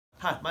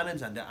Hi, my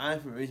name's Andy, I'm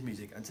from Riz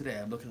Music, and today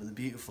I'm looking at the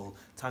beautiful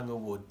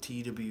Tanglewood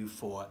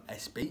TW4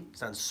 SB,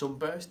 stands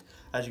Sunburst.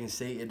 As you can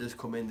see, it does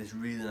come in this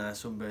really nice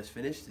sunburst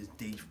finish,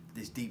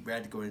 this deep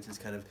red going into this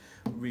kind of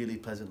really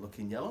pleasant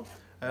looking yellow.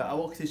 I'll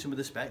walk through some of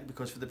the spec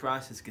because for the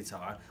price of this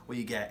guitar, what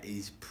you get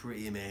is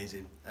pretty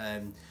amazing.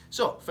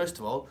 So, first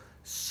of all,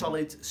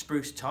 solid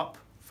spruce top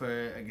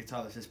for a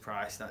guitar that's this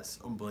price, that's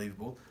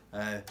unbelievable.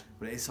 But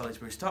it is solid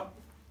spruce top.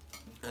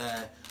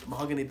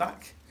 Mahogany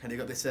back, and you've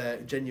got this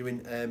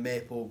genuine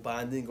maple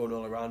binding going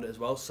all around it as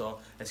well, so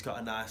it's got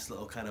a nice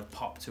little kind of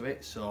pop to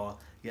it, so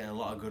you're getting a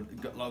lot of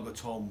good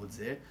tone woods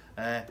here.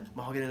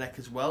 Mahogany neck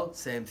as well,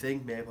 same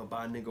thing, maple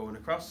binding going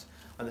across,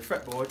 and the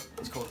fretboard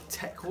is called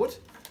Techwood,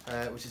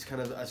 which is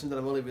kind of something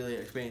I've only really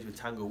experienced with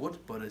Tanglewood,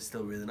 but it's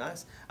still really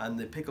nice. And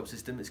the pickup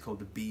system is called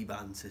the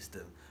B-band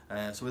system.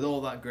 So with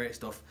all that great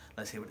stuff,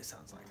 let's hear what it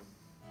sounds like.